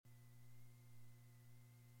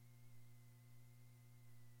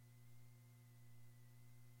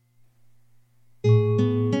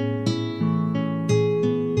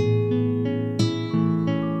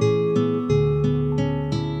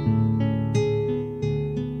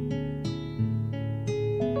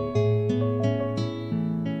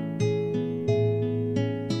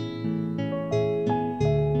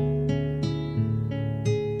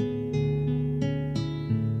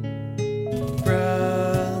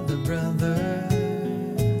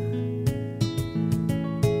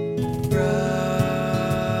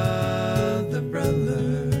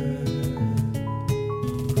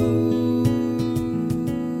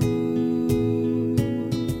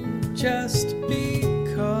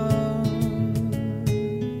because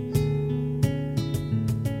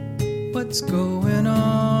what's going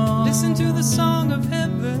on? Listen to the song of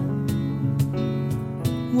heaven.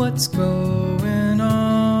 What's going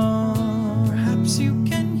on? Perhaps you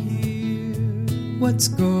can hear what's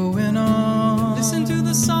going on. Listen to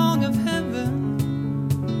the song of heaven.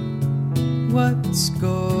 What's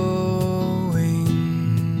going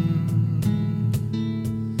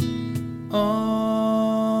on?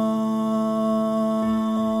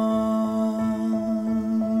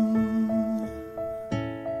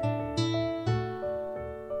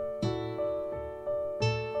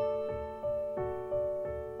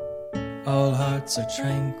 All hearts are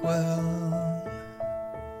tranquil,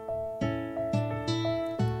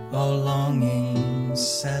 all longings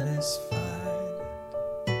satisfied.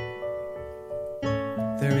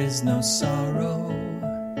 There is no sorrow,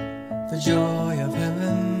 the joy of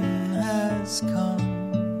heaven has come.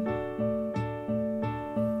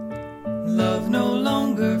 Love no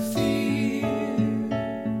longer feared,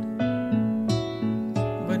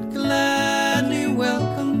 but gladly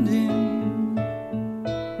welcomed in.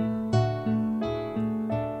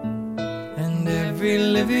 And every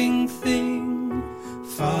living thing,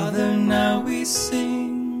 Father, now we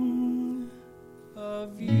sing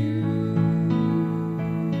of you.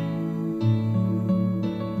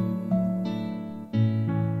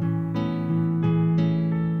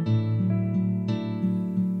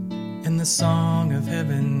 And the song of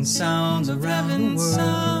heaven sounds around the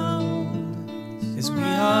world as we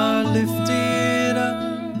are lifted up,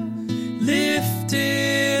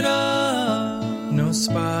 lifted up. No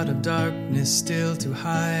spot of darkness still to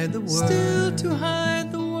hide the word, still to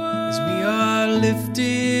hide the word. As we are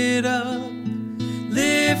lifted up,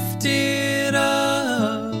 lifted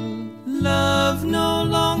up. Love no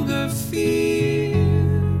longer fear,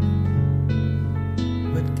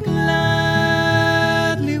 but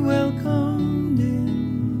gladly welcomed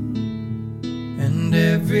in. And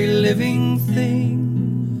every living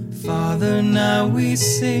thing, Father, now we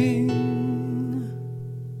sing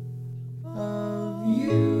of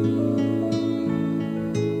you.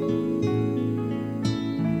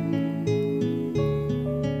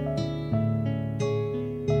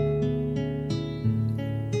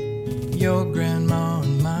 Your grandma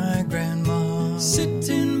and my grandma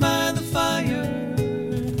sitting by the fire.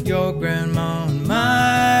 Your grandma and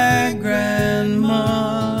my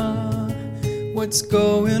grandma. What's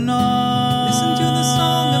going on? Listen to the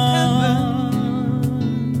song of heaven.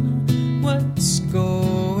 What's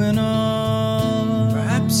going on?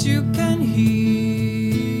 Perhaps you can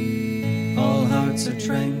hear. All hearts are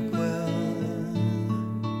tranquil,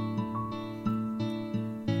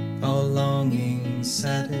 all longings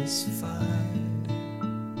satisfied.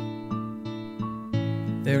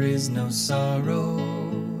 There is no sorrow,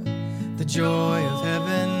 the joy of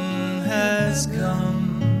heaven has come.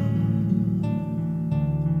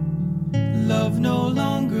 Love no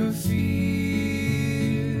longer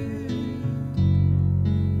feared,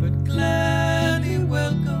 but gladly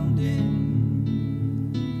welcomed in.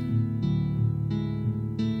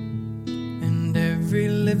 And every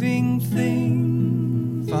living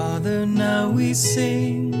thing, Father, now we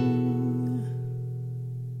sing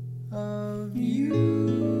of you.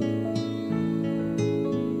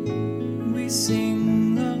 We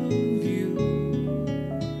sing of you.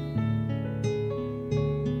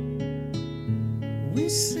 We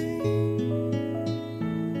sing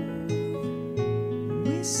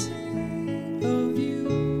of you.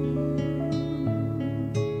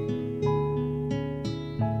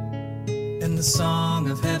 And the song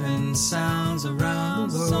of heaven sounds around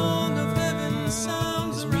the world. The song of heaven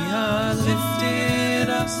sounds as we are lifted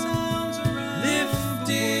up,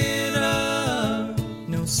 lifted up.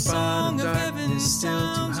 No spot of darkness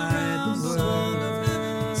still to hide the word.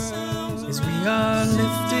 As we are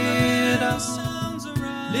lifted up,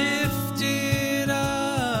 lifted up.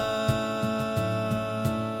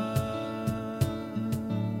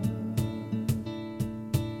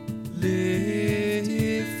 Lifted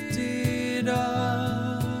up,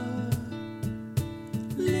 lifted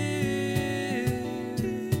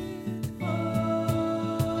up.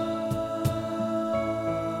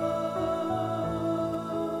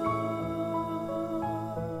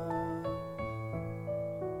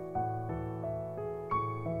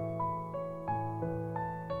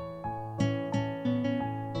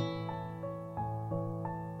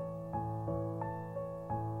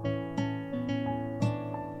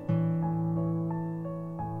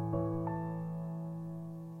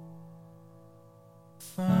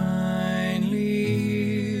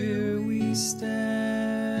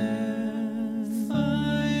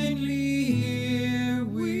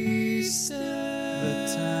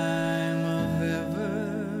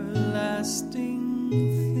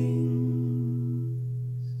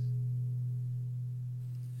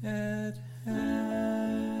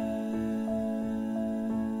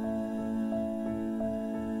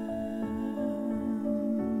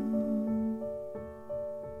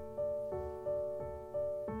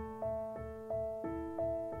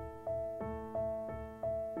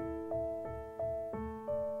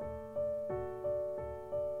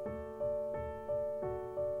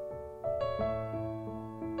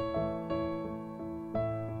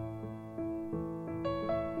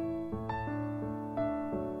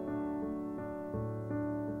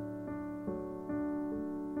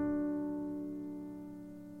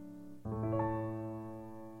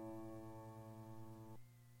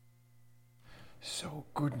 So,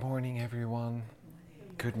 good morning, everyone.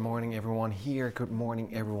 Good morning, everyone here. Good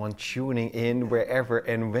morning, everyone tuning in wherever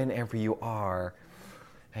and whenever you are.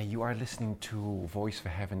 And you are listening to Voice for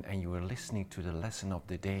Heaven, and you are listening to the lesson of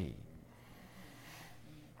the day.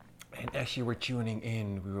 And as you were tuning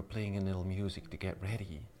in, we were playing a little music to get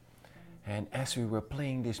ready. And as we were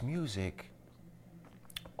playing this music,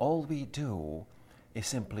 all we do is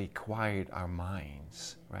simply quiet our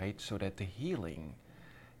minds, right? So that the healing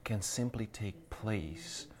can simply take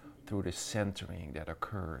place through the centering that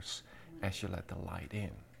occurs as you let the light in.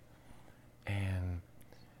 And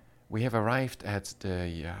we have arrived at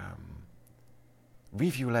the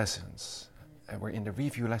review lessons. We're in the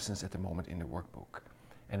review lessons at the moment in the workbook.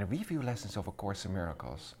 And the review lessons of A Course in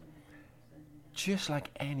Miracles, just like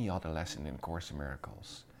any other lesson in Course in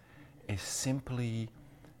Miracles, is simply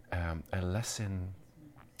a lesson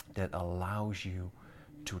that allows you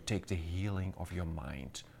to take the healing of your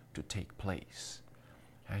mind to take place.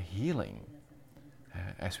 Healing,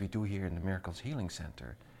 as we do here in the Miracles Healing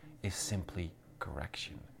Center, is simply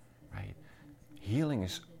correction, right? Healing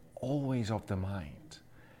is always of the mind.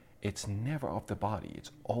 It's never of the body.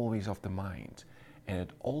 It's always of the mind. And it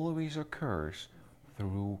always occurs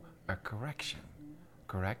through a correction,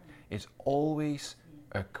 correct? It's always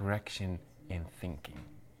a correction in thinking.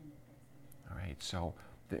 All right, so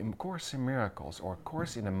the Course in Miracles, or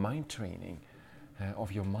Course in the Mind Training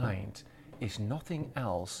of your mind, is nothing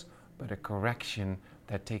else but a correction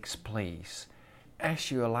that takes place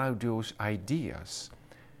as you allow those ideas.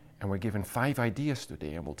 And we're given 5 ideas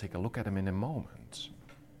today, and we'll take a look at them in a moment.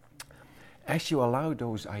 As you allow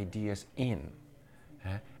those ideas in,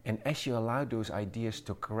 and as you allow those ideas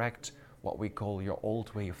to correct what we call your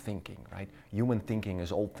old way of thinking, right? Human thinking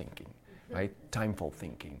is old thinking, right? Timeful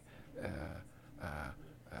thinking,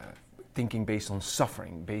 thinking based on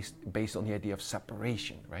suffering, based on the idea of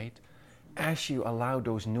separation, right? As you allow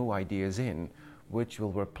those new ideas in, which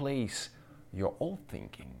will replace your old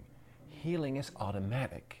thinking, healing is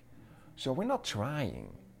automatic. So we're not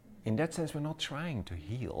trying. In that sense, we're not trying to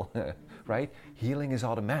heal, right? Healing is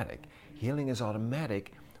automatic. Healing is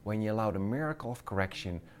automatic when you allow the miracle of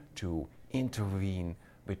correction to intervene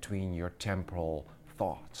between your temporal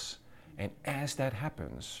thoughts. And as that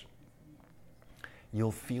happens, you'll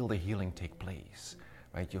feel the healing take place,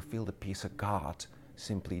 right? You'll feel the peace of God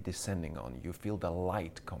simply descending on you. You feel the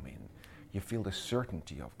light come in. You feel the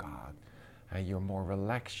certainty of God. You're more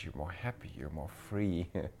relaxed, you're more happy, you're more free.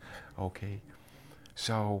 Okay?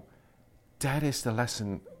 So that is the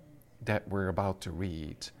lesson that we're about to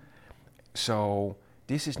read. So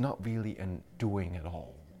this is not really a doing at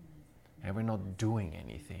all. And we're not doing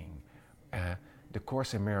anything. The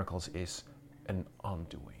Course in Miracles is an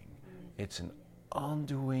undoing. It's an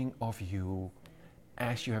undoing of you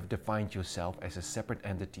as you have defined yourself as a separate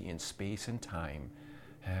entity in space and time,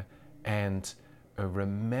 and a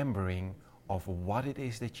remembering of what it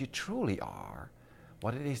is that you truly are,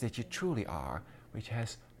 which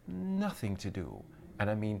has nothing to do, and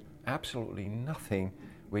I mean absolutely nothing,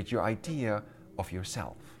 with your idea of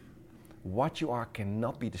yourself. What you are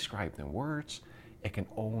cannot be described in words. It can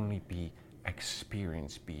only be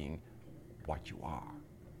experienced being what you are.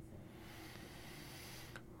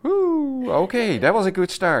 Woo, okay, that was a good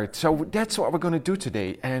start. So that's what we're going to do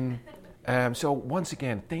today. And so once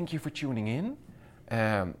again, thank you for tuning in.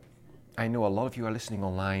 I know a lot of you are listening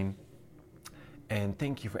online. And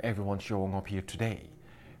thank you for everyone showing up here today,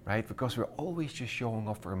 right? Because we're always just showing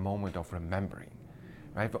up for a moment of remembering,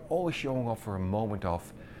 right? We're always showing up for a moment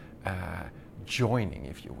of joining,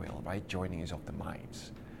 if you will, right? Joining is of the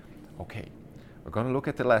minds. Okay, we're going to look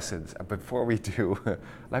at the lessons. Before we do,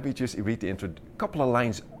 let me just read a couple of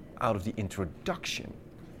lines out of the introduction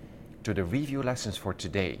to the review lessons for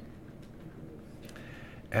today.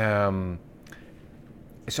 So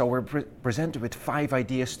we're presented with 5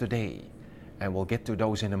 ideas today, and we'll get to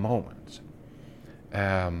those in a moment.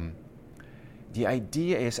 The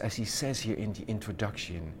idea is, as he says here in the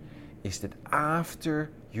introduction, is that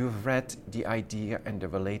after you've read the idea and the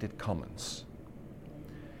related comments,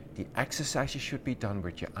 the exercises should be done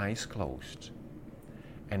with your eyes closed,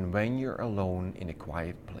 and when you're alone in a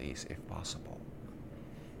quiet place, if possible.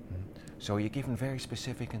 So you're given very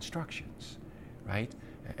specific instructions, right?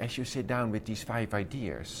 As you sit down with these 5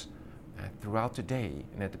 ideas throughout the day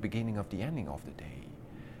and at the beginning of the ending of the day,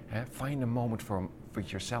 find a moment for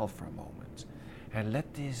yourself for a moment, and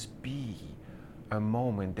let this be a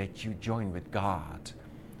moment that you join with God,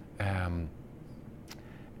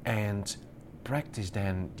 and practice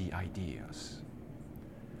then the ideas.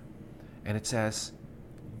 And it says,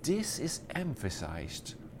 this is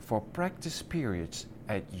emphasized for practice periods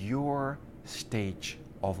at your stage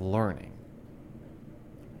of learning.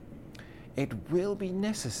 It will be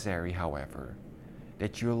necessary, however,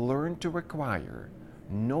 that you learn to require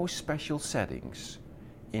no special settings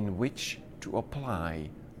in which to apply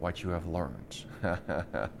what you have learned.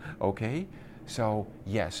 Okay? So,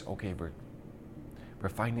 yes, okay, we're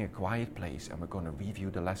finding a quiet place and we're going to review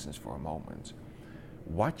the lessons for a moment.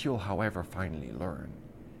 What you'll, however, finally learn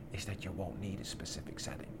is that you won't need a specific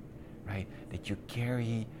setting, right? That you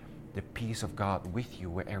carry the peace of God with you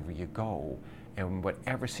wherever you go, and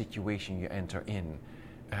whatever situation you enter in,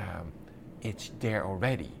 it's there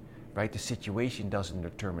already, right? The situation doesn't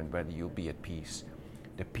determine whether you'll be at peace.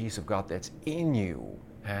 The peace of God that's in you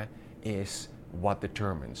is what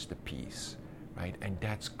determines the peace, right? And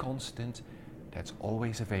that's constant, that's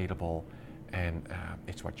always available, and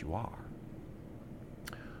it's what you are.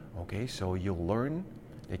 Okay, so you'll learn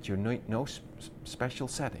that you need no special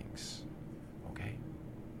settings. Okay?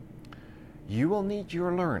 You will need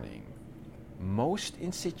your learning most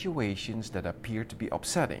in situations that appear to be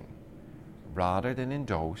upsetting, rather than in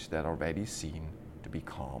those that are already seen to be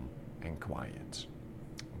calm and quiet.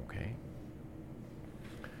 Okay?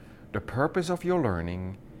 The purpose of your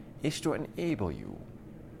learning is to enable you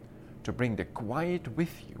to bring the quiet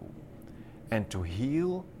with you and to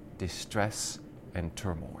heal distress and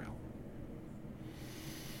turmoil.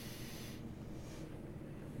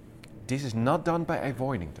 This is not done by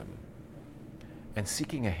avoiding them and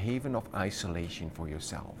seeking a haven of isolation for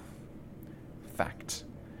yourself. Fact,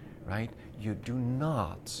 right? You do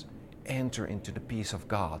not enter into the peace of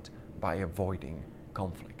God by avoiding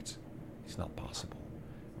conflict. It's not possible,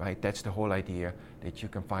 right? That's the whole idea that you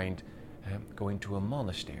can find going to a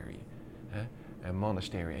monastery,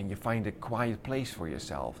 and you find a quiet place for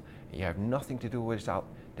yourself. You have nothing to do with it.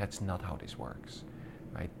 That's not how this works,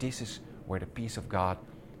 right? This is where the peace of God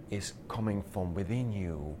is coming from within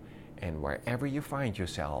you, and wherever you find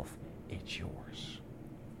yourself, it's yours.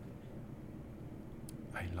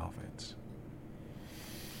 I love it.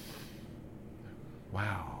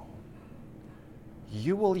 Wow.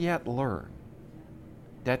 You will yet learn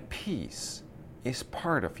that peace is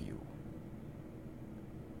part of you.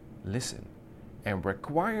 Listen, and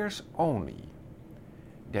requires only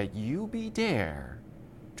that you be there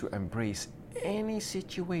to embrace any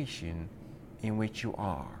situation in which you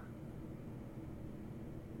are.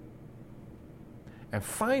 And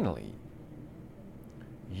finally,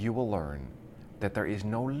 you will learn that there is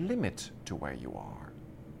no limit to where you are,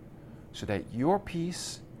 so that your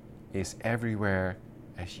peace is everywhere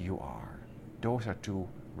as you are. Those are two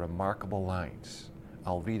remarkable lines.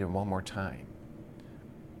 I'll read them one more time.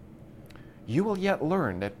 You will yet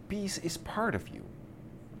learn that peace is part of you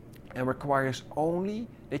and requires only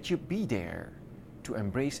that you be there to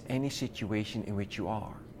embrace any situation in which you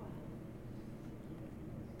are.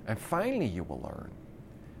 And finally, you will learn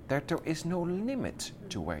that there is no limit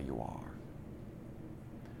to where you are,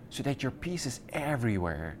 so that your peace is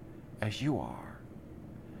everywhere as you are.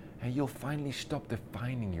 And you'll finally stop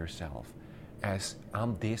defining yourself as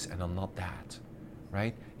I'm this and I'm not that,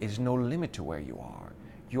 right? There's no limit to where you are.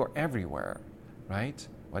 You're everywhere, right?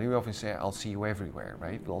 What do we often say? I'll see you everywhere,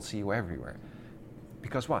 right? We'll see you everywhere.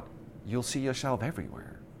 Because what? You'll see yourself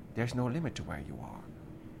everywhere. There's no limit to where you are.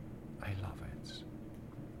 I love it.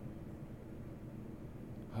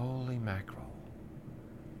 Holy mackerel.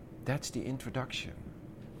 That's the introduction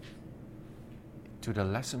to the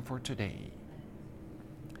lesson for today.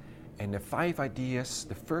 And the 5 ideas,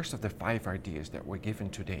 the first of the 5 ideas that were given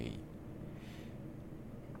today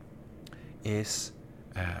is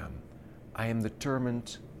I am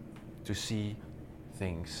determined to see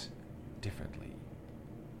things differently.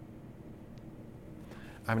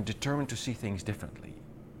 I'm determined to see things differently.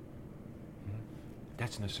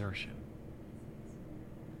 That's an assertion.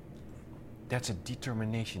 That's a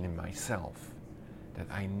determination in myself that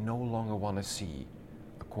I no longer want to see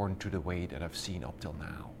according to the way that I've seen up till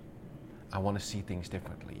now. I want to see things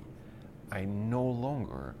differently. I no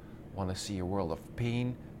longer want to see a world of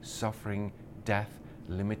pain, suffering, death,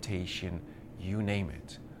 limitation, you name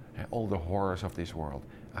it, and all the horrors of this world.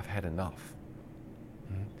 I've had enough.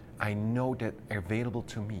 I know that available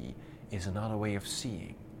to me is another way of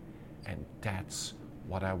seeing, and that's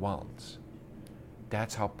what I want.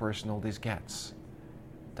 That's how personal this gets.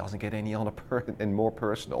 Doesn't get any other and more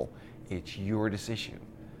personal. It's your decision.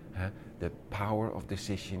 The power of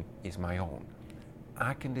decision is my own.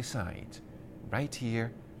 I can decide right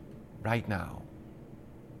here, right now,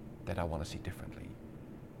 that I want to see differently.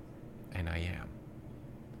 And I am.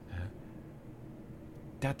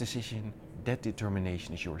 That decision, that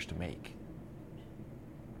determination is yours to make.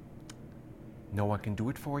 No one can do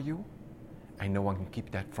it for you, and no one can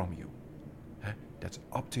keep that from you. That's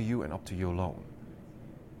up to you and up to you alone.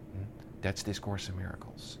 That's this Course in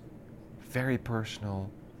Miracles. Very personal,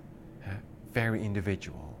 very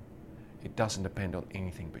individual. It doesn't depend on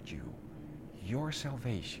anything but you. Your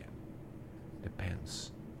salvation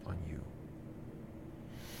depends on you.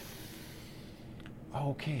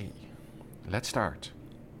 Okay, let's start.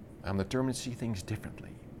 I'm determined to see things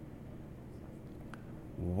differently.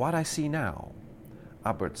 What I see now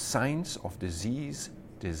are but signs of disease,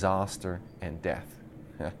 disaster, and death.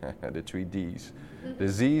 The 3 Ds.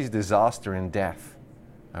 Disease, disaster, and death.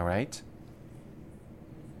 All right?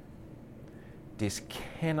 This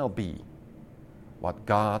cannot be what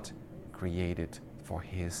God created for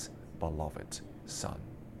His beloved Son.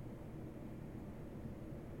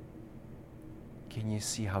 Can you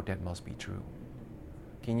see how that must be true?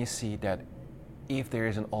 Can you see that if there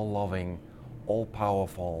is an all-loving,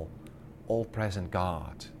 all-powerful, all-present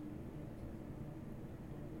God,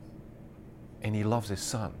 and He loves His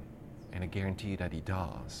Son, and I guarantee that He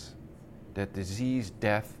does, that disease,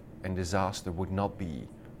 death, and disaster would not be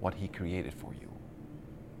what He created for you?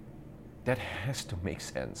 That has to make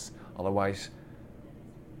sense. Otherwise,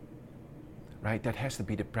 right, that has to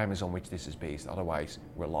be the premise on which this is based. Otherwise,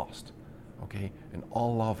 we're lost. Okay? An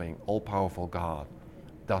all-loving, all-powerful God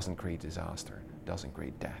doesn't create disaster, doesn't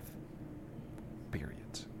create death.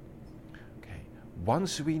 Period. Okay?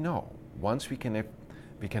 Once we know, once we can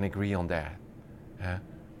agree on that,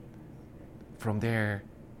 from there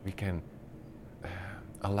we can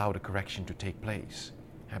allow the correction to take place.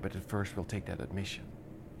 But at first we'll take that admission.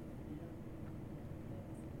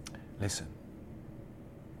 Listen.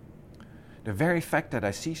 The very fact that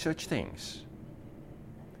I see such things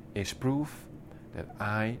is proof that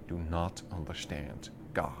I do not understand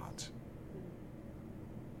God.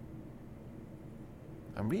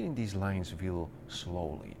 I'm reading these lines real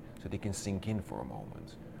slowly so they can sink in for a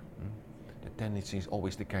moment. The tendency is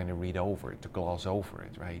always to kind of read over it, to gloss over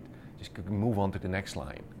it, right? Just move on to the next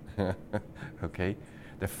line. Okay?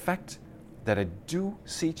 The fact that I do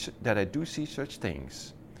see such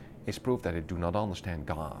things is proof that I do not understand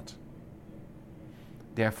God.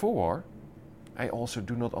 Therefore, I also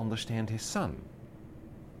do not understand His Son.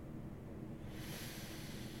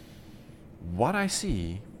 What I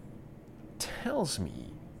see tells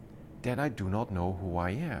me that I do not know who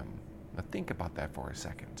I am. Now think about that for a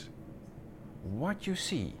second. What you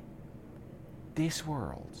see, this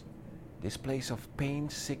world, this place of pain,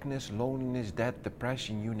 sickness, loneliness, death,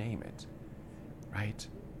 depression, you name it, right,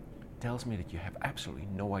 tells me that you have absolutely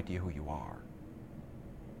no idea who you are.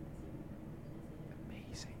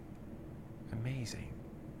 Amazing. Amazing.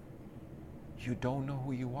 You don't know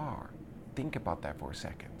who you are. Think about that for a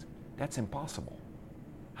second. That's impossible.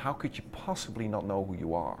 How could you possibly not know who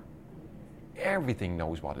you are? Everything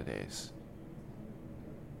knows what it is.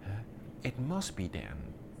 It must be then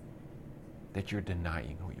that you're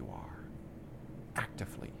denying who you are.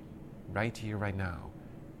 Actively. Right here, right now.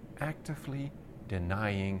 Actively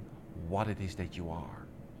denying what it is that you are.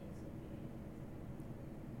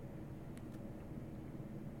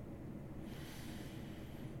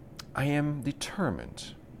 I am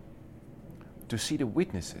determined to see the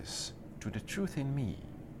witnesses to the truth in me,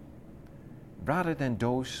 rather than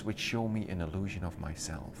those which show me an illusion of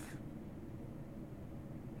myself.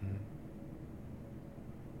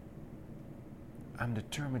 I'm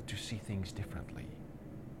determined to see things differently.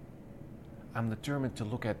 I'm determined to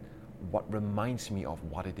look at what reminds me of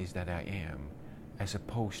what it is that I am, as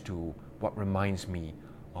opposed to what reminds me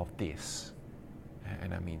of this.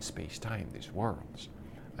 And I mean space-time, this world.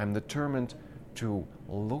 I'm determined to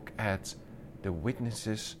look at the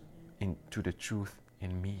witnesses to the truth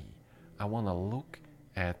in me. I want to look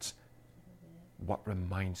at what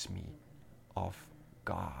reminds me of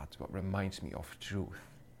God, what reminds me of truth.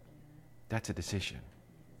 That's a decision.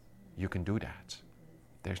 You can do that.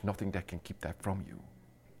 There's nothing that can keep that from you.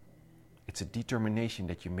 It's a determination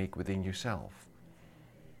that you make within yourself.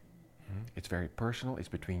 It's very personal. It's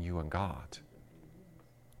between you and God.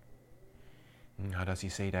 How does He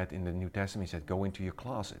say that in the New Testament? He said, go into your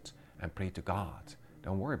closet and pray to God.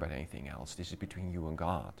 Don't worry about anything else. This is between you and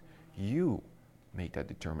God. You make that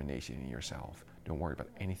determination in yourself. Don't worry about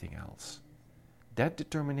anything else. That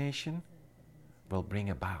determination will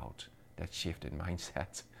bring about that shift in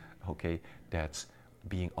mindset, okay, that's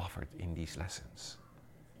being offered in these lessons.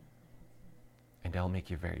 And they'll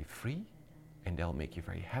make you very free, and they'll make you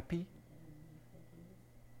very happy.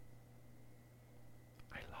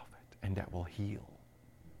 I love it. And that will heal,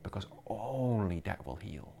 because only that will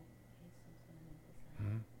heal.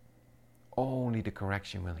 Only the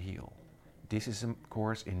correction will heal. This is a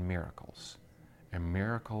course in miracles. A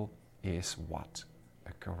miracle is what?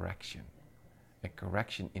 A correction. A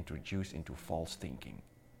correction introduced into false thinking.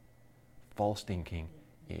 false thinking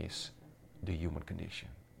is the human condition.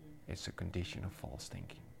 It's a condition of false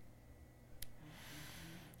thinking.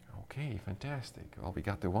 Okay, fantastic. Well, we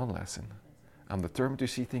got the one lesson. I'm determined to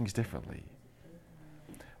see things differently.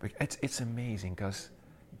 But it's amazing because,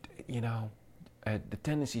 the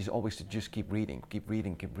tendency is always to just keep reading.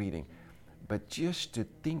 But just to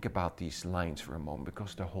think about these lines for a moment,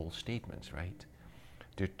 because they're whole statements, right?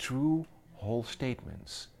 They're true whole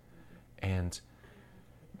statements. And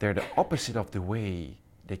they're the opposite of the way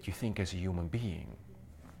that you think as a human being.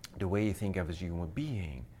 The way you think of as a human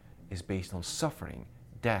being is based on suffering,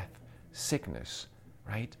 death, sickness,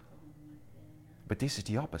 right? But this is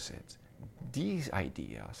the opposite. These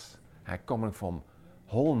ideas are coming from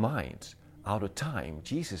whole minds, out of time,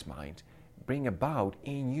 Jesus' mind, bring about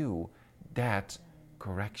in you that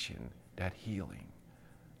correction, that healing.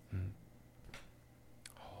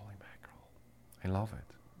 Holy mackerel. I love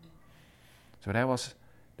it. So that was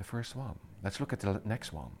the first one. Let's look at the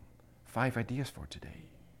next one. 5 ideas for today.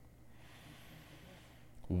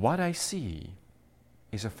 What I see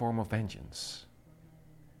is a form of vengeance.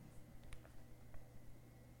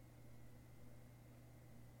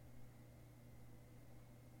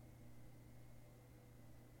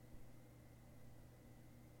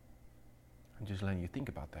 I'm just letting you think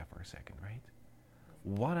about that for a second, right?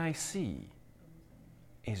 What I see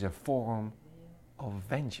is a form of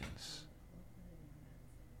vengeance.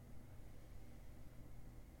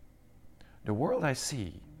 The world I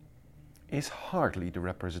see is hardly the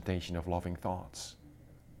representation of loving thoughts.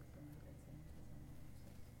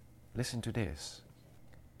 Listen to this.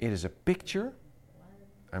 It is a picture.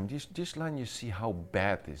 I'm just letting you see how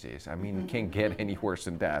bad this is. I mean, it can't get any worse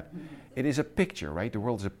than that. It is a picture, right? The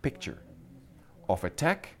world is a picture of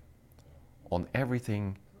attack on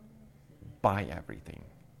everything, by everything.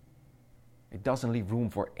 It doesn't leave room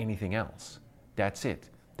for anything else. That's it.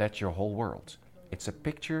 That's your whole world. It's a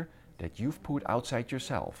picture that you've put outside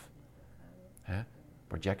yourself.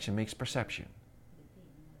 Projection makes perception.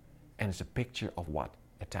 And it's a picture of what?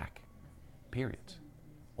 Attack. Period.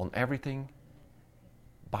 On everything,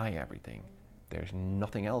 by everything. There's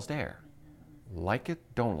nothing else there. Like it,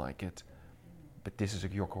 don't like it, but this is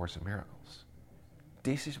your Course in Miracles.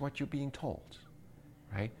 This is what you're being told,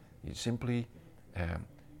 right? You simply,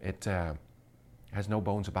 it has no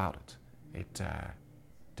bones about it. It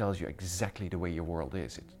tells you exactly the way your world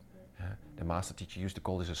is. The master teacher used to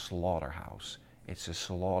call this a slaughterhouse. It's a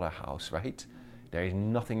slaughterhouse, right? There is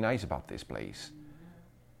nothing nice about this place.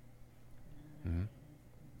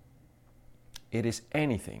 It is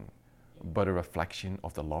anything but a reflection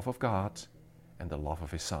of the love of God and the love of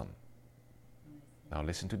His Son. Now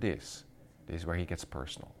listen to this. This is where he gets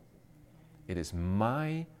personal. It is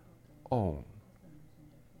my own,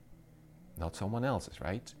 not someone else's,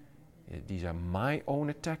 right? These are my own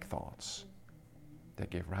attack thoughts that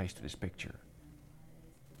give rise to this picture.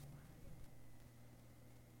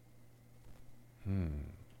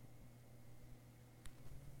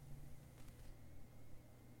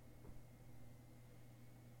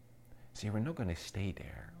 See, we're not going to stay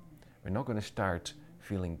there. We're not going to start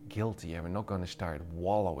feeling guilty, and we're not going to start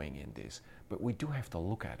wallowing in this. But we do have to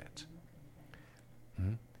look at it.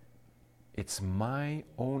 It's my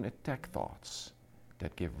own attack thoughts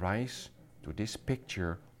that give rise to this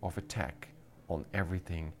picture of attack on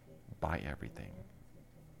everything, by everything.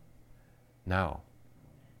 Now,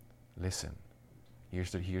 listen.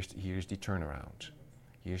 Here's the turnaround.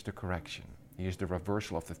 Here's the correction. Here's the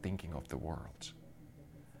reversal of the thinking of the world.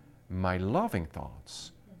 My loving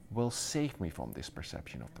thoughts will save me from this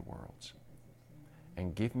perception of the world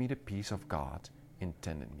and give me the peace of God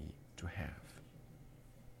intended me to have.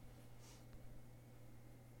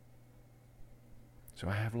 So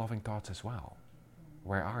I have loving thoughts as well.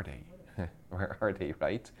 Where are they? Where are they,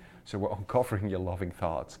 right? So we're uncovering your loving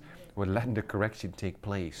thoughts. We're letting the correction take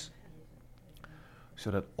place so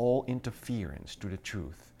that all interference to the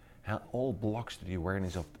truth, all blocks to the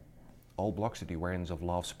awareness of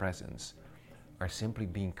love's presence are simply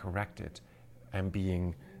being corrected and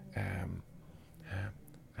being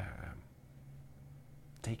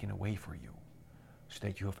taken away for you, so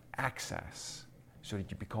that you have access, so that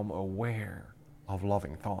you become aware of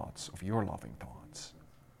loving thoughts, of your loving thoughts.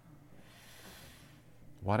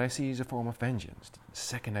 What I see is a form of vengeance. The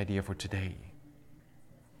second idea for today.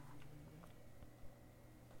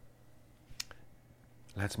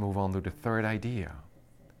 Let's move on to the third idea.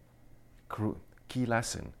 Key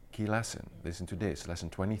lesson. Listen to this, lesson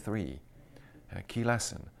 23. Key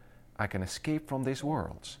lesson. I can escape from this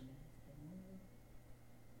world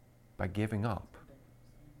by giving up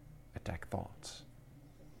attack thoughts.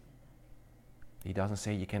 He doesn't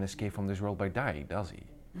say you can escape from this world by dying, does he?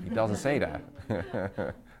 He doesn't say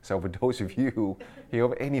that. So for those of you who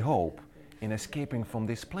have any hope in escaping from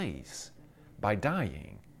this place by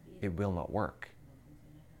dying, it will not work.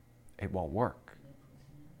 It won't work.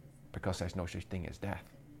 Because there's no such thing as death.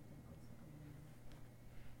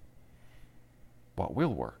 What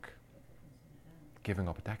will work? Giving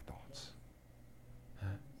up attack thoughts.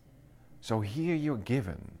 So here you're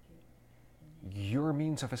given your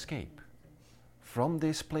means of escape from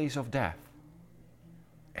this place of death.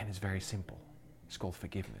 And it's very simple. It's called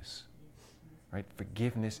forgiveness. Right?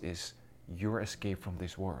 Forgiveness is your escape from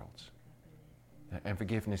this world. And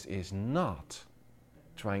forgiveness is not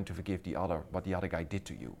trying to forgive what the other guy did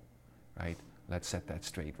to you. Right? Let's set that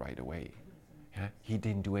straight right away. He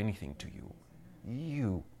didn't do anything to you.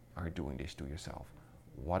 You are doing this to yourself.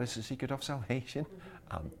 What is the secret of salvation?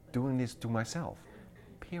 I'm doing this to myself.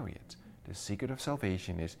 Period. The secret of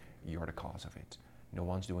salvation is you're the cause of it. No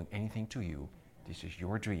one's doing anything to you. This is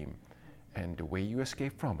your dream. And the way you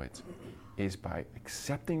escape from it is by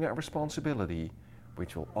accepting that responsibility,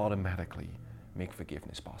 which will automatically make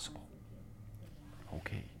forgiveness possible.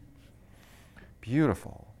 Okay.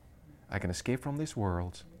 Beautiful. I can escape from this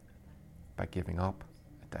world by giving up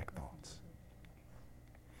attack thoughts.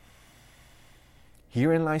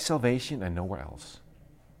 Herein lies salvation and nowhere else.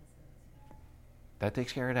 That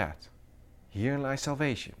takes care of that. Herein lies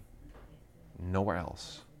salvation, nowhere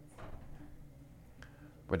else.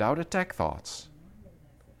 Without attack thoughts,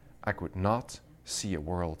 I could not see a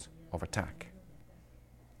world of attack.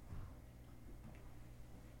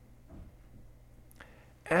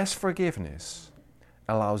 As forgiveness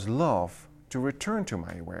allows love to return to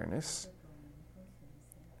my awareness,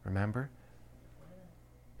 remember,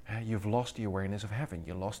 you've lost the awareness of heaven.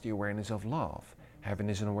 You lost the awareness of love. Heaven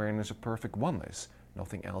is an awareness of perfect oneness.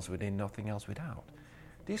 Nothing else within, nothing else without.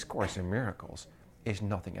 This Course in Miracles is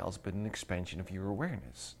nothing else but an expansion of your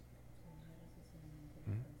awareness.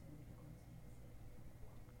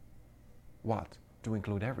 What? To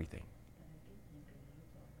include everything.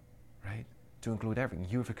 Right? To include everything.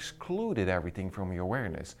 You've excluded everything from your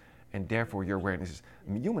awareness, and therefore your awareness is,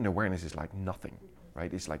 human awareness is like nothing.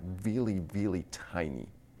 Right? It's like really, really tiny.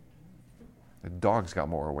 The dog's got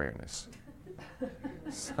more awareness.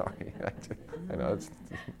 Sorry. I know,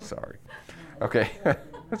 sorry. Okay,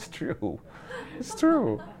 that's true. It's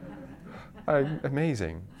true.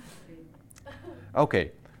 Amazing.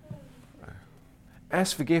 Okay.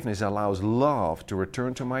 As forgiveness allows love to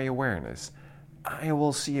return to my awareness, I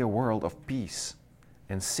will see a world of peace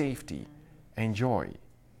and safety and joy.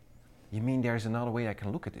 You mean there's another way I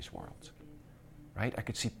can look at this world? Right? I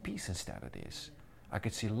could see peace instead of this. I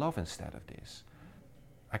could see love instead of this.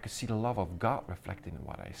 I could see the love of God reflected in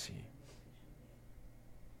what I see.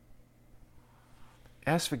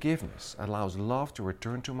 As forgiveness allows love to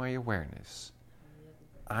return to my awareness,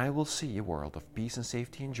 I will see a world of peace and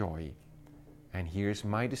safety and joy. And here's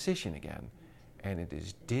my decision again. And it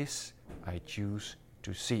is this I choose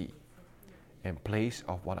to see in place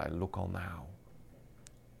of what I look on now.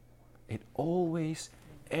 It always,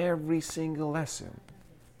 every single lesson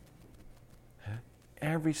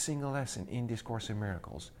in this Course in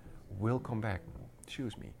Miracles will come back,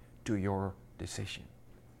 to your decision.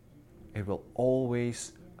 It will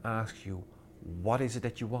always ask you, what is it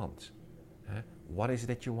that you want? What is it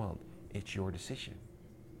that you want? It's your decision.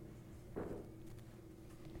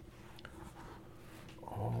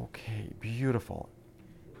 Okay, beautiful.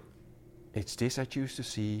 It's this I choose to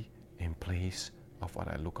see in place of what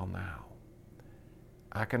I look on now.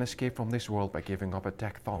 I can escape from this world by giving up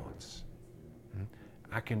attack thoughts.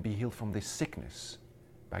 I can be healed from this sickness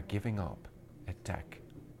by giving up attack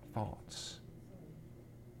thoughts.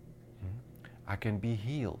 I can be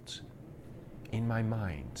healed in my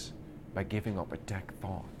mind by giving up attack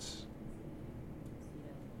thoughts.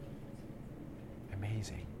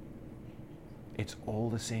 Amazing. It's all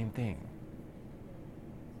the same thing.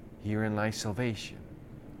 Herein lies salvation.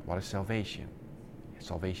 What is salvation?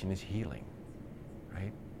 Salvation is healing,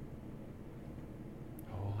 right?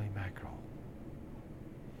 Holy mackerel.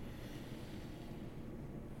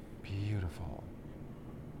 Beautiful.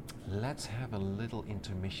 Let's have a little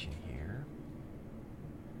intermission here.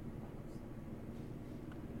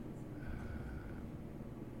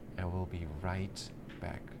 And we'll be right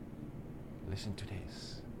back. Listen to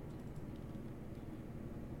this.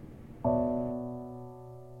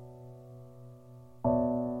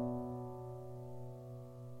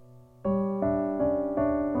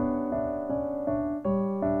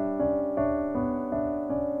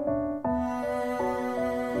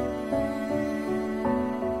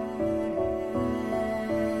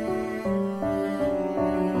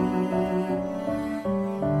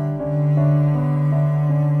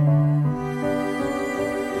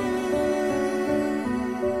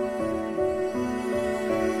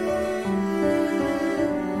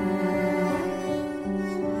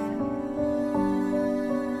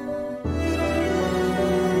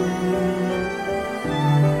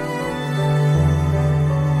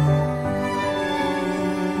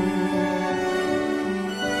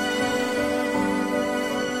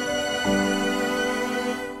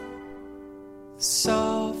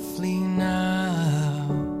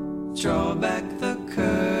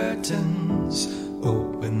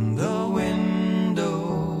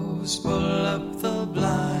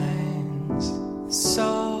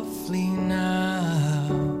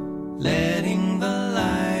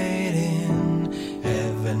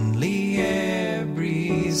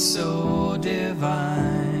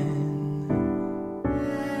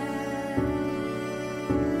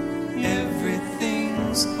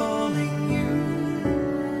 heaven's calling you,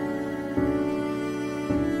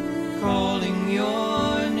 calling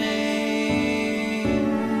your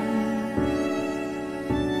name.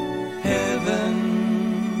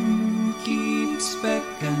 Heaven keeps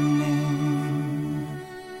beckoning.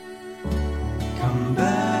 Come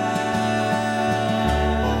back,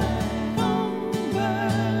 come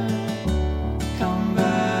back, come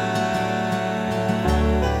back,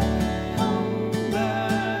 come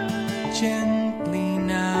back. Gently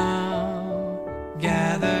now,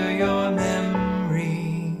 gather your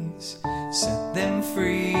memories, set them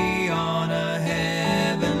free on a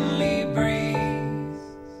heavenly breeze.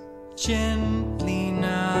 Gently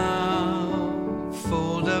now,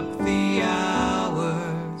 fold up the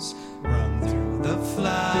hours, run through the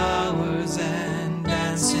flowers and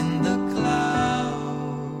dance in the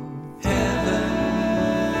cloud. Heaven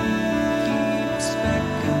keeps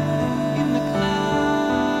beckoning in the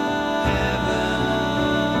cloud. Heaven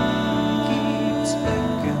keeps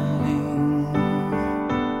beckoning.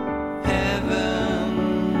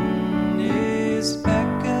 Heaven is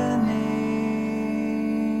beckoning.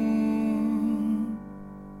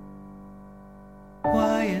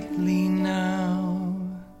 Quietly now,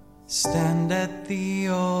 stand at the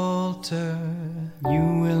altar. You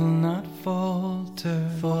will not falter,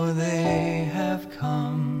 for they have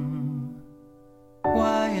come.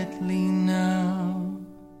 Quietly now,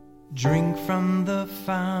 drink from the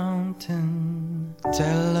fountain.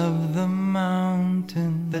 Tell of the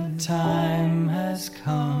mountain. The time has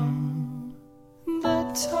come. The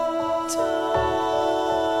time.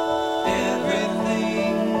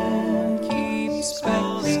 Everything keeps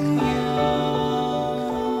calling you.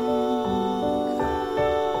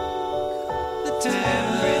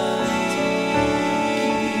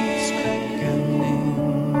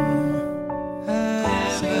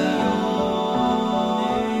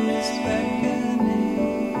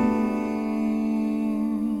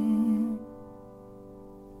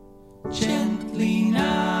 Gently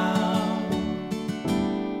now,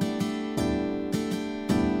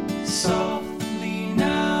 softly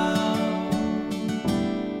now,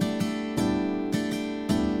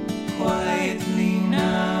 quietly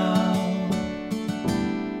now.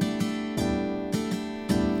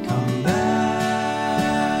 Come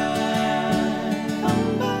back,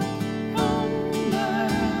 come back, come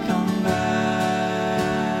back, come back, come back,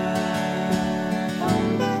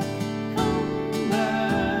 come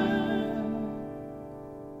back.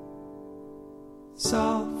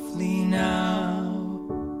 Softly now,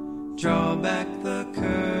 draw back the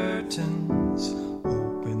curtains,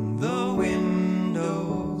 open the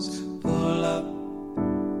windows, pull up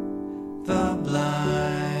the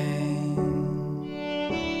blind.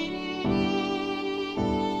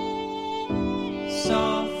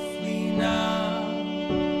 Softly now,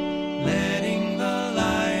 letting the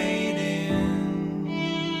light in.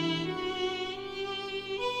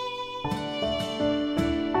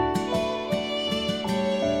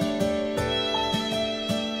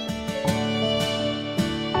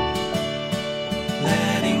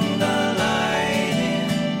 Letting the light in.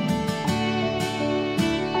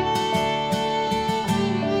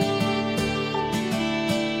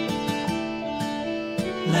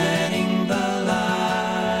 Letting the light.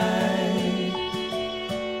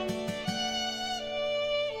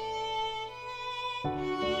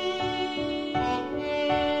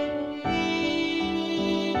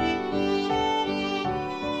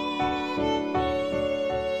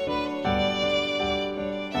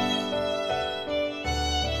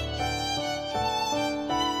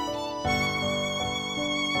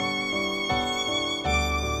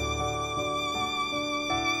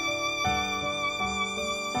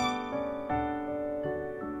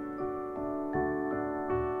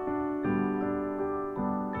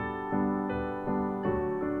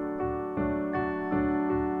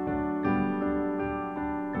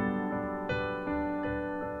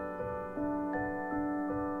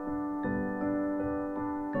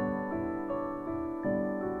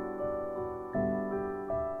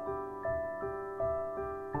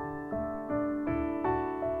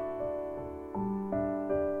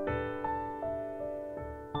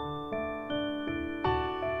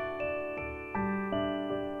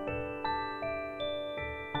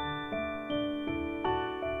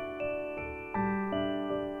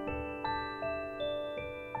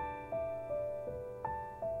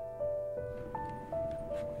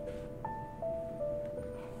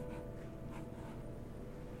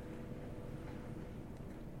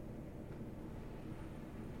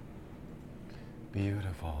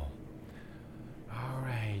 Beautiful. All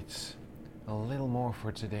right, a little more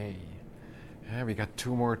for today. We got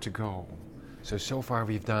 2 more to go. So far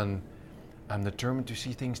we've done I'm determined to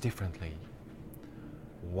see things differently.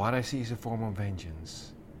 What I see is a form of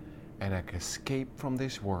vengeance, and I can escape from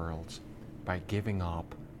this world by giving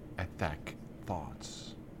up attack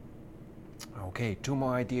thoughts. Okay, 2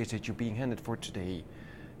 more ideas that you're being handed for today,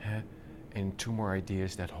 and 2 more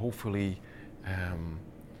ideas that hopefully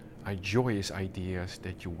are joyous ideas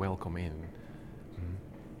that you welcome in.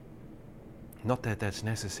 Not that that's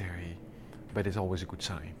necessary, but it's always a good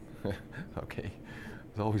sign. Okay,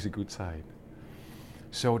 it's always a good sign.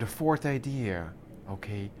 So the 4th idea,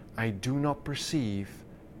 okay, I do not perceive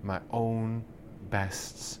my own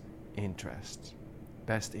best interests.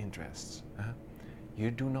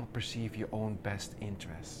 You do not perceive your own best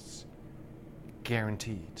interests.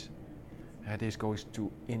 Guaranteed. This goes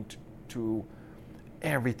into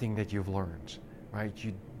everything that you've learned, right?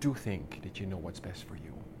 You do think that you know what's best for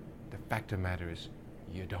you. The fact of the matter is,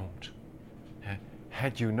 you don't.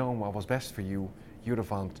 Had you known what was best for you, you'd have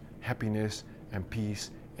found happiness and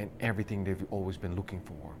peace and everything that you've always been looking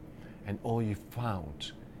for. And all you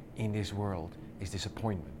found in this world is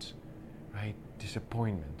disappointment, right?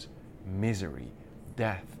 Disappointment, misery,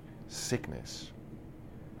 death, sickness.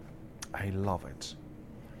 I love it.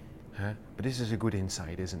 But this is a good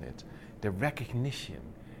insight, isn't it? The recognition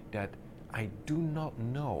that I do not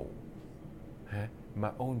know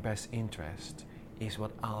my own best interest is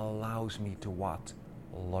what allows me to what?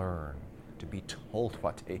 Learn, to be told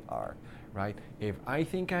what they are, right? If I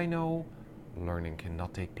think I know, learning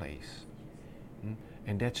cannot take place.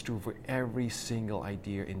 And that's true for every single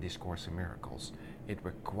idea in this Course in Miracles. It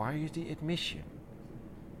requires the admission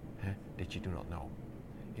that you do not know.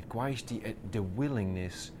 It requires the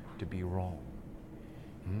willingness to be wrong.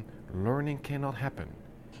 Learning cannot happen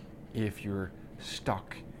if you're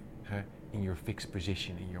stuck in your fixed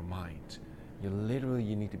position in your mind. You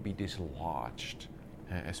need to be dislodged,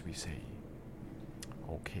 as we say.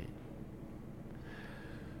 Okay.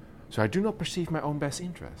 So I do not perceive my own best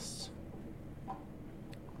interests.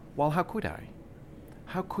 Well, how could I?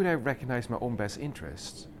 How could I recognize my own best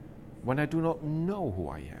interests when I do not know who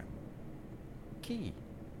I am? Key,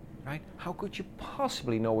 right? How could you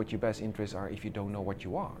possibly know what your best interests are if you don't know what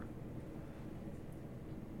you are?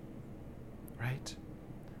 Right?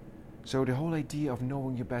 So the whole idea of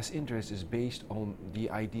knowing your best interest is based on the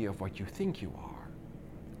idea of what you think you are,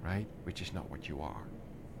 right? Which is not what you are.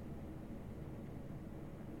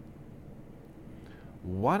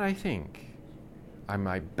 What I think are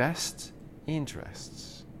my best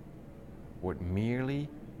interests would merely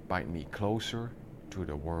bite me closer to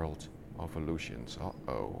the world of illusions.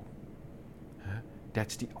 Uh-oh.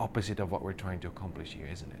 That's the opposite of what we're trying to accomplish here,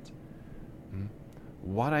 isn't it?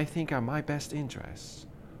 What I think are my best interests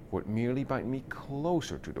would merely bite me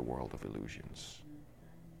closer to the world of illusions.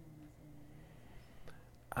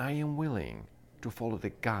 I am willing to follow the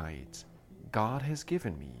guide God has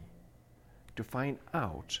given me to find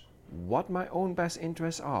out what my own best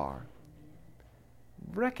interests are,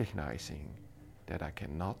 recognizing that I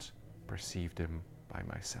cannot perceive them by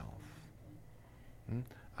myself.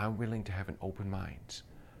 I'm willing to have an open mind.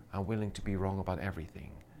 I'm willing to be wrong about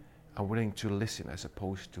everything. I'm willing to listen as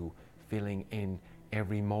opposed to filling in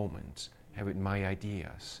every moment with my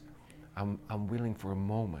ideas. I'm willing for a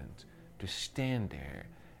moment to stand there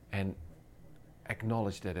and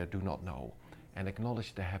acknowledge that I do not know, and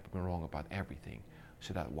acknowledge that I have been wrong about everything,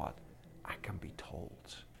 so that what? I can be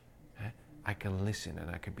told. I can listen and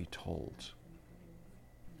I can be told.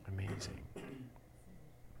 Amazing.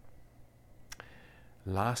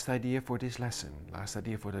 Last idea for this lesson, last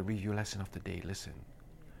idea for the review lesson of the day. Listen.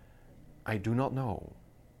 I do not know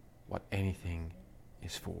what anything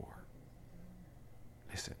is for.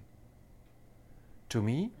 Listen. To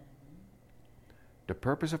me, the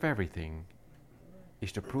purpose of everything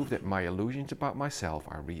is to prove that my illusions about myself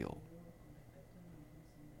are real.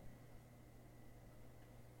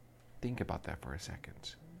 Think about that for a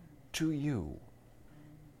second. To you,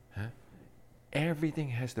 everything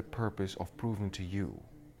has the purpose of proving to you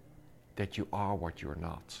that you are what you're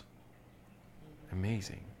not.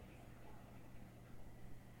 Amazing.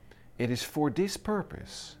 It is for this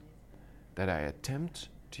purpose that I attempt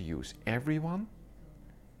to use everyone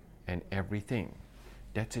and everything.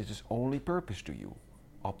 That's its only purpose to you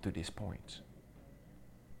up to this point.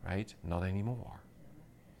 Right? Not anymore.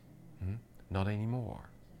 Not anymore.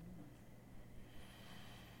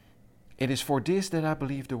 It is for this that I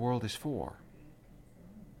believe the world is for.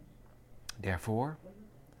 Therefore,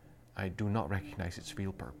 I do not recognize its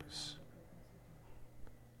real purpose.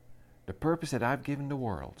 The purpose that I've given the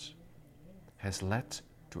world has led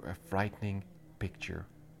to a frightening picture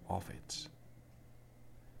of it.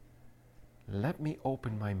 Let me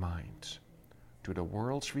open my mind to the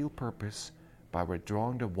world's real purpose by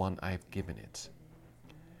withdrawing the one I've given it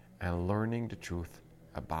and learning the truth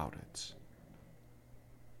about it.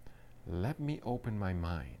 Let me open my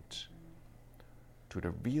mind to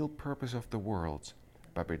the real purpose of the world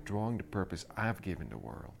by withdrawing the purpose I've given the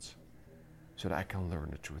world, so that I can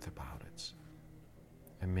learn the truth about it.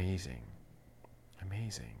 Amazing.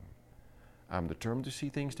 Amazing. I'm determined to see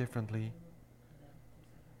things differently.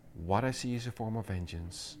 What I see is a form of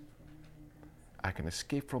vengeance. I can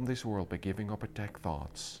escape from this world by giving up attack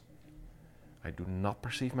thoughts. I do not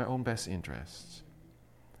perceive my own best interests,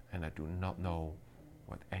 and I do not know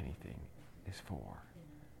what anything is for.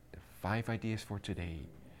 The 5 ideas for today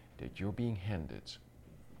that you're being handed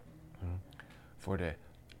for the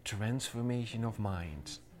transformation of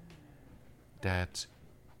mind that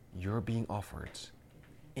you're being offered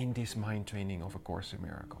in this mind training of A Course in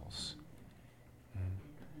Miracles.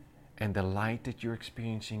 And the light that you're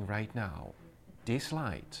experiencing right now, this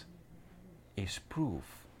light is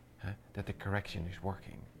proof that the correction is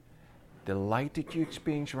working. The light that you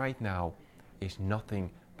experience right now is nothing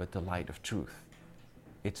but the light of truth.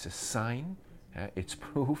 It's a sign, it's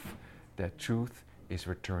proof that truth is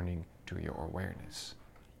returning to your awareness.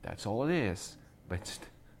 That's all it is, but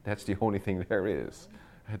that's the only thing there is.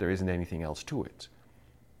 There isn't anything else to it.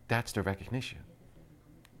 That's the recognition.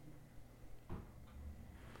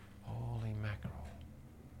 Holy mackerel.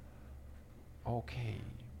 Okay.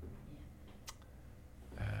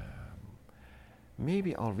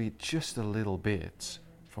 Maybe I'll read just a little bit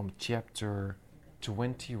from chapter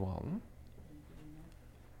 21.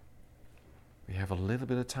 We have a little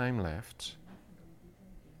bit of time left.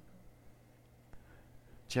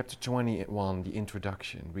 Chapter 21, the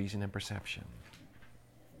introduction, reason and perception.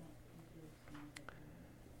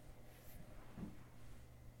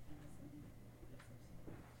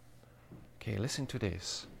 Okay, listen to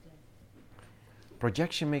this.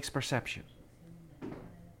 Projection makes perception.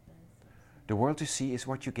 The world you see is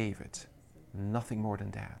what you gave it, nothing more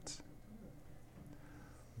than that.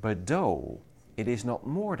 But though it is not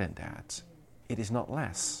more than that, it is not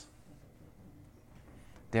less.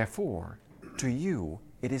 Therefore, to you,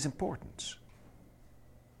 it is important.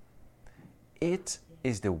 It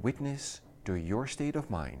is the witness to your state of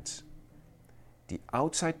mind, the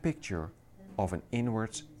outside picture of an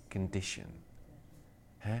inward condition.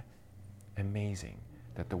 Amazing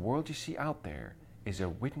that the world you see out there is a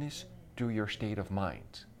witness to your state of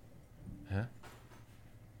mind.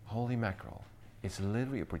 Holy mackerel. It's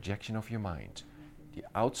literally a projection of your mind, the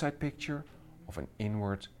outside picture of an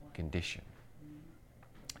inward condition.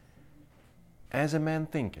 As a man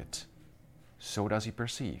thinketh, so does he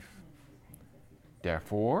perceive.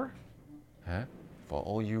 Therefore, for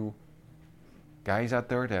all you guys out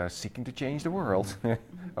there that are seeking to change the world,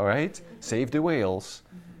 all right, save the whales,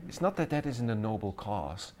 it's not that that isn't a noble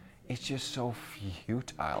cause. It's just so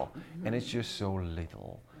futile, and it's just so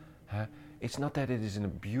little. It's not that it isn't a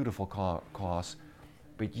beautiful cause,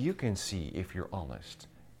 but you can see, if you're honest,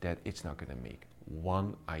 that it's not going to make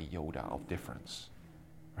one iota of difference,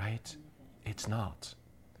 right? It's not.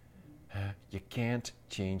 You can't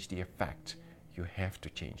change the effect. You have to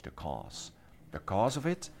change the cause. The cause of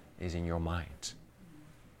it is in your mind.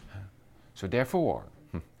 So therefore,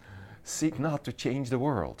 seek not to change the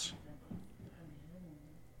world,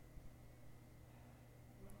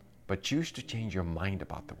 but choose to change your mind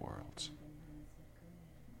about the world.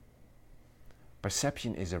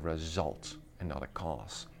 Perception is a result and not a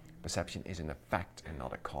cause. Perception is an effect and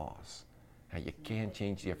not a cause. You can't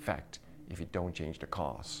change the effect if you don't change the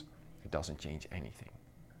cause. It doesn't change anything.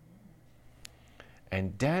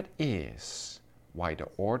 And that is why the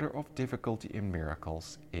order of difficulty in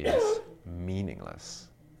miracles is meaningless.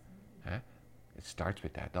 It starts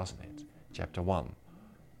with that, doesn't it? Chapter 1.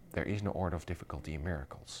 There is no order of difficulty in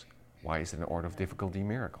miracles. Why is there an order of difficulty in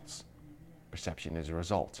miracles? Perception is a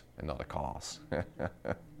result and not a cause.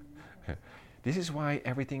 This is why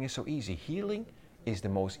everything is so easy. Healing is the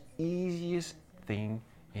most easiest thing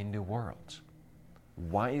in the world.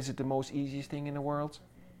 Why is it the most easiest thing in the world?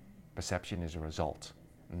 Perception is a result,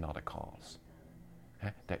 not a cause.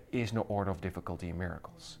 There is no order of difficulty in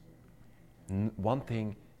miracles. One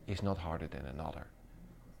thing is not harder than another.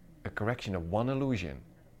 A correction of one illusion,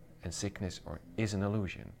 and sickness is an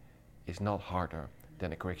illusion, is not harder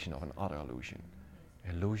than a correction of another illusion.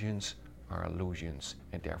 Illusions are illusions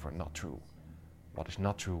and therefore not true. What is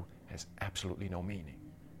not true has absolutely no meaning.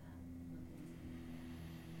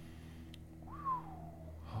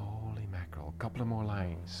 Holy mackerel. A couple of more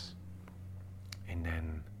lines. And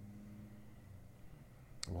then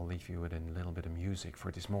we'll leave you with a little bit of music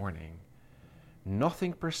for this morning.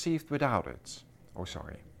 Nothing perceived without it. Oh,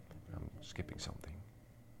 sorry. I'm skipping something.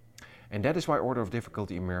 And that is why order of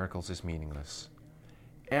difficulty in miracles is meaningless.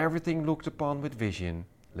 Everything looked upon with vision,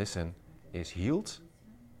 listen, is healed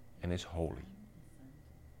and is holy.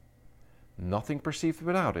 Nothing perceived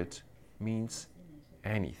without it means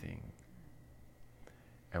anything.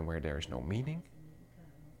 And where there is no meaning,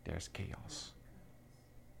 there's chaos.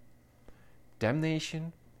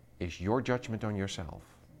 Damnation is your judgment on yourself.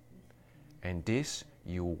 And this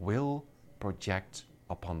you will project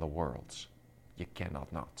upon the world. You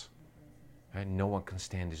cannot not. And no one can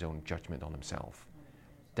stand his own judgment on himself.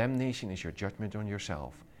 Damnation is your judgment on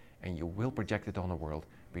yourself, and you will project it on the world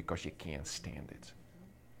because you can't stand it.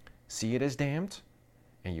 See it as damned,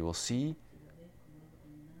 and you will see,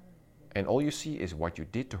 and all you see is what you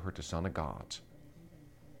did to hurt the Son of God.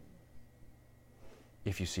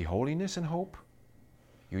 If you see holiness and hope,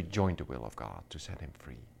 you join the will of God to set him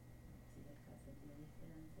free.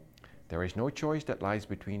 There is no choice that lies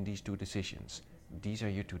between these two decisions. These are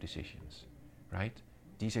your two decisions, right?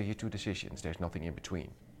 These are your two decisions. There's nothing in between.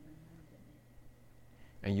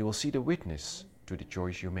 And you will see the witness to the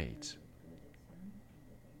choice you made.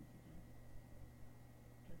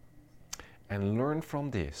 And learn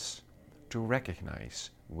from this to recognize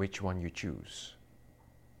which one you choose.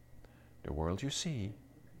 The world you see,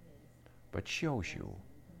 but shows you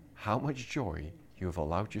how much joy you have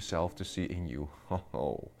allowed yourself to see in you.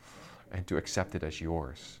 And to accept it as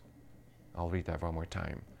yours. I'll read that one more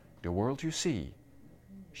time. The world you see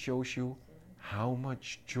shows you how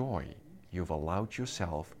much joy you've allowed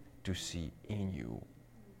yourself to see in you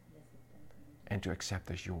and to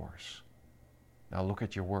accept as yours. Now look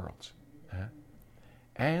at your world. Huh?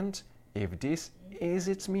 And if this is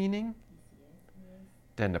its meaning,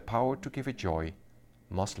 then the power to give it joy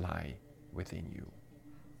must lie within you.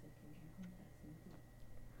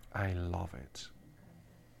 I love it.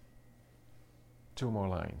 2 more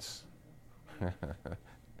lines.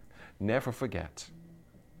 Never forget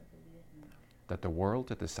that the world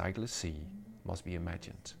that the sightless see must be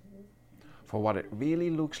imagined. For what it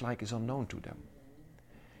really looks like is unknown to them.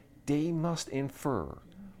 They must infer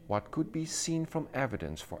what could be seen from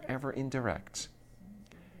evidence forever indirect,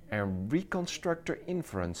 and reconstruct their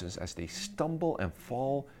inferences as they stumble and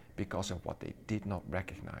fall because of what they did not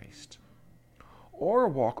recognize, or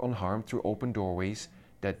walk unharmed through open doorways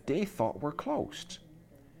that they thought were closed.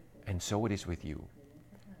 And so it is with you.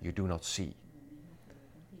 You do not see.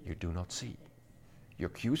 You do not see. Your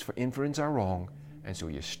cues for inference are wrong, and so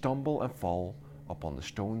you stumble and fall upon the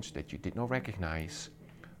stones that you did not recognize,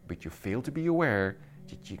 but you fail to be aware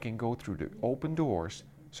that you can go through the open doors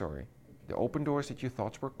that you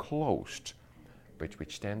thought were closed, but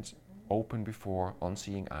which stand open before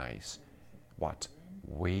unseeing eyes. What?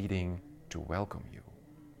 Waiting to welcome you.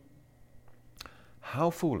 How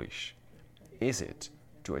foolish is it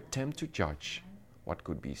to attempt to judge what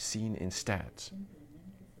could be seen instead?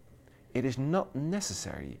 It is not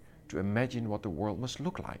necessary to imagine what the world must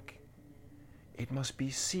look like. It must be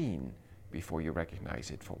seen before you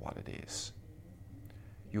recognize it for what it is.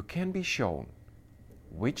 You can be shown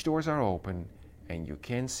which doors are open, and you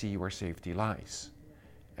can see where safety lies,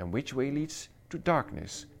 and which way leads to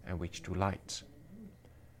darkness and which to light.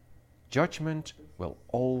 Judgment will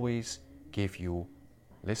always give you,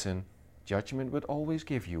 judgment would always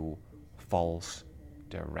give you false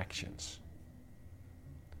directions.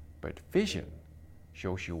 But vision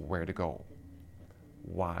shows you where to go.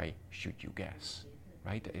 Why should you guess?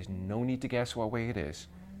 Right? There is no need to guess what way it is.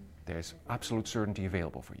 There's absolute certainty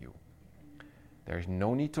available for you. There is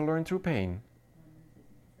no need to learn through pain.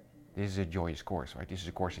 This is a joyous course, right? This is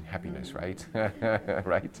a course in happiness, right?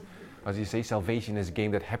 Right? As you say, salvation is a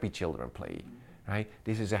game that happy children play, right?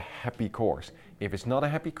 This is a happy course. If it's not a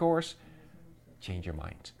happy course, change your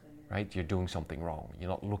mind, right? You're doing something wrong. You're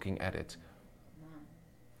not looking at it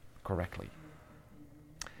correctly.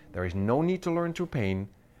 There is no need to learn through pain,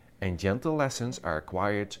 and gentle lessons are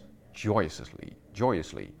acquired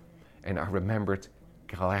joyously, and are remembered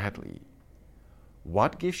gladly.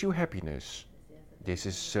 What gives you happiness? This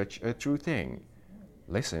is such a true thing.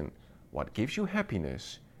 Listen, what gives you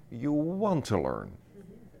happiness, you want to learn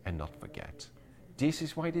and not forget. This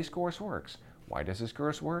is why this course works. Why does this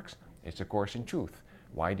course work? It's a course in truth.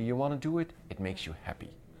 Why do you want to do it? It makes you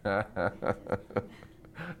happy.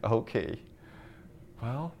 Okay.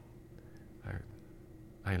 Well,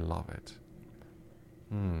 I love it.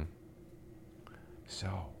 So,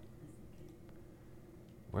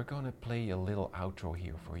 we're going to play a little outro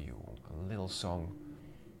here for you. A little song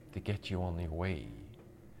to get you on your way.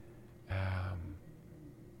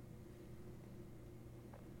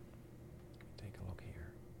 Take a look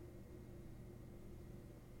here.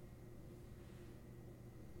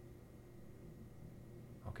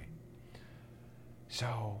 Okay.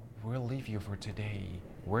 So we'll leave you for today.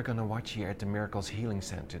 We're gonna watch here at the Miracles Healing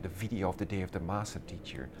Center the video of the Day of the Master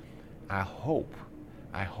Teacher. I hope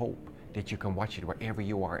that you can watch it wherever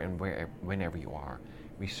you are and whenever you are.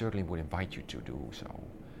 We certainly would invite you to do so.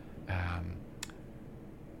 I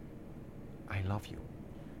love you,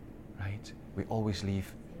 right? We always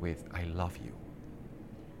leave with I love you.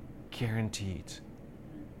 Guaranteed.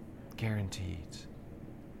 Guaranteed.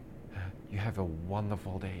 You have a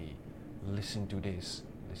wonderful day. Listen to this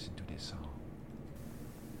song.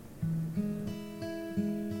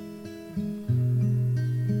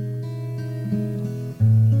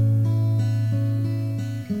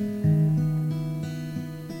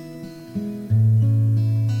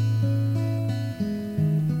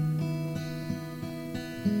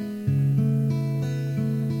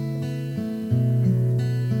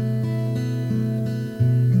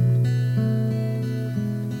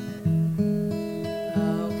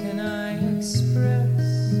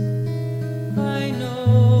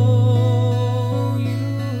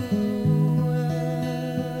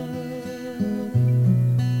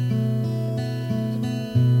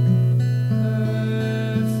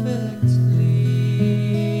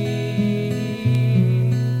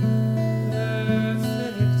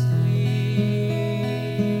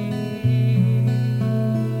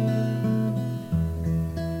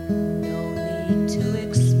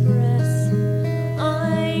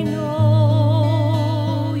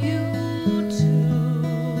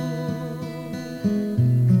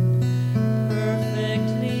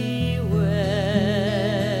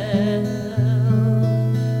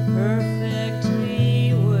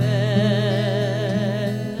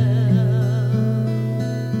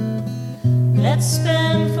 Let's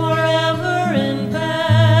spend forever in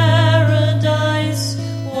paradise,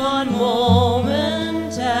 one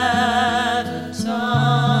moment at a time.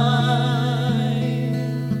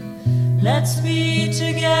 Let's be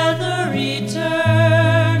together eternally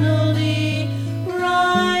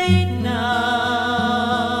right now.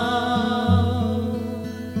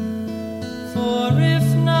 For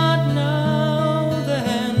if not now,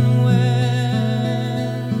 then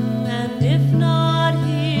when? And if not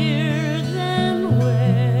here, then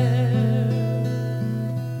where?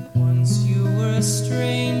 Once you were a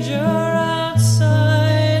stranger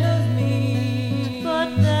outside of me,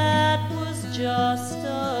 but that was just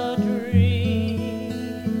a dream.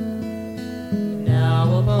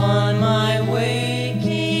 Now upon my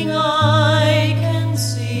waking I can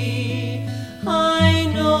see, I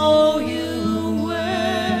know you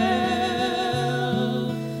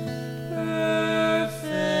well,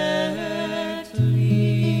 perfectly.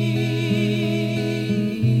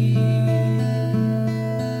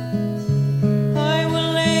 I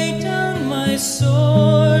will lay down my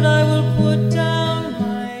sword, I will put down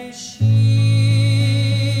my shield,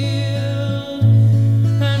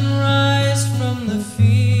 and rise from the field.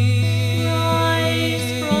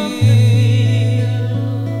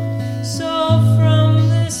 So from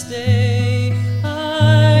this day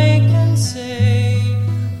I can say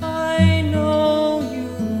I know you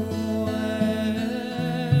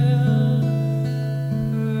well,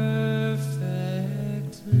 perfectly.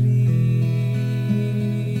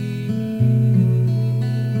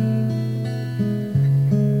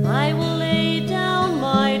 I will lay down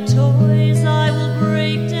my toys, I will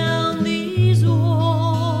break down these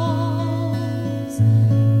walls,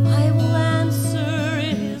 I will answer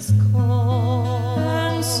his call,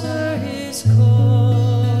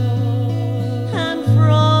 and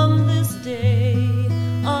from this day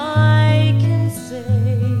I can say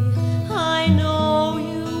I know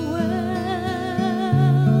you well,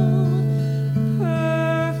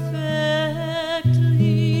 perfectly.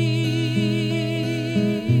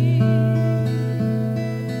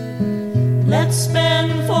 Let's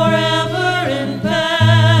spend forever in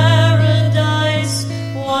paradise,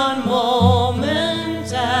 one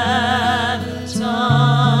moment at a time.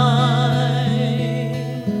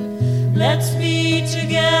 Let's be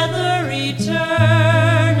together eternally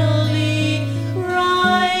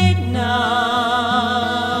right now.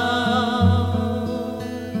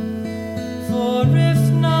 For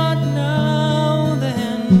if not now,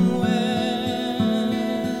 then when?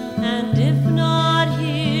 And if not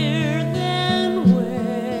here, then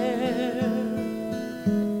where?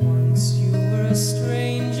 Once you were a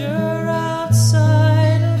stranger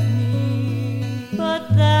outside of me, but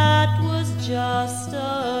that was just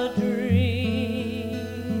a dream.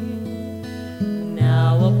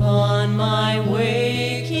 Now upon my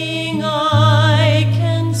waking I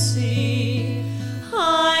can see,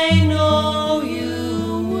 I know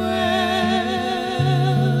you well,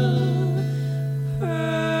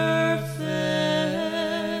 perfectly.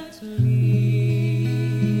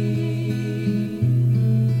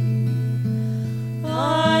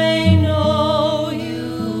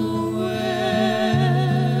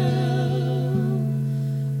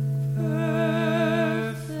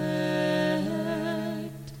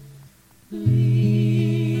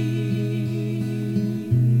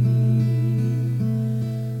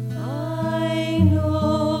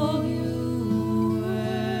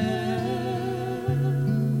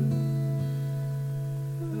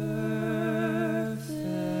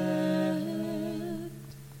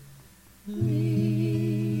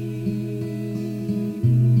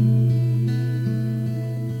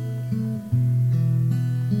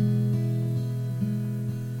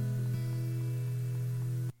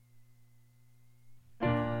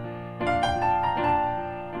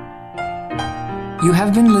 You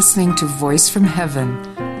have been listening to Voice from Heaven,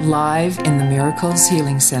 live in the Miracles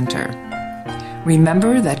Healing Center.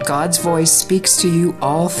 Remember that God's voice speaks to you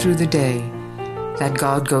all through the day, that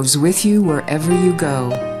God goes with you wherever you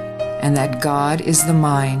go, and that God is the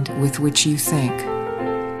mind with which you think.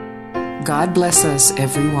 God bless us,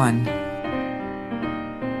 everyone.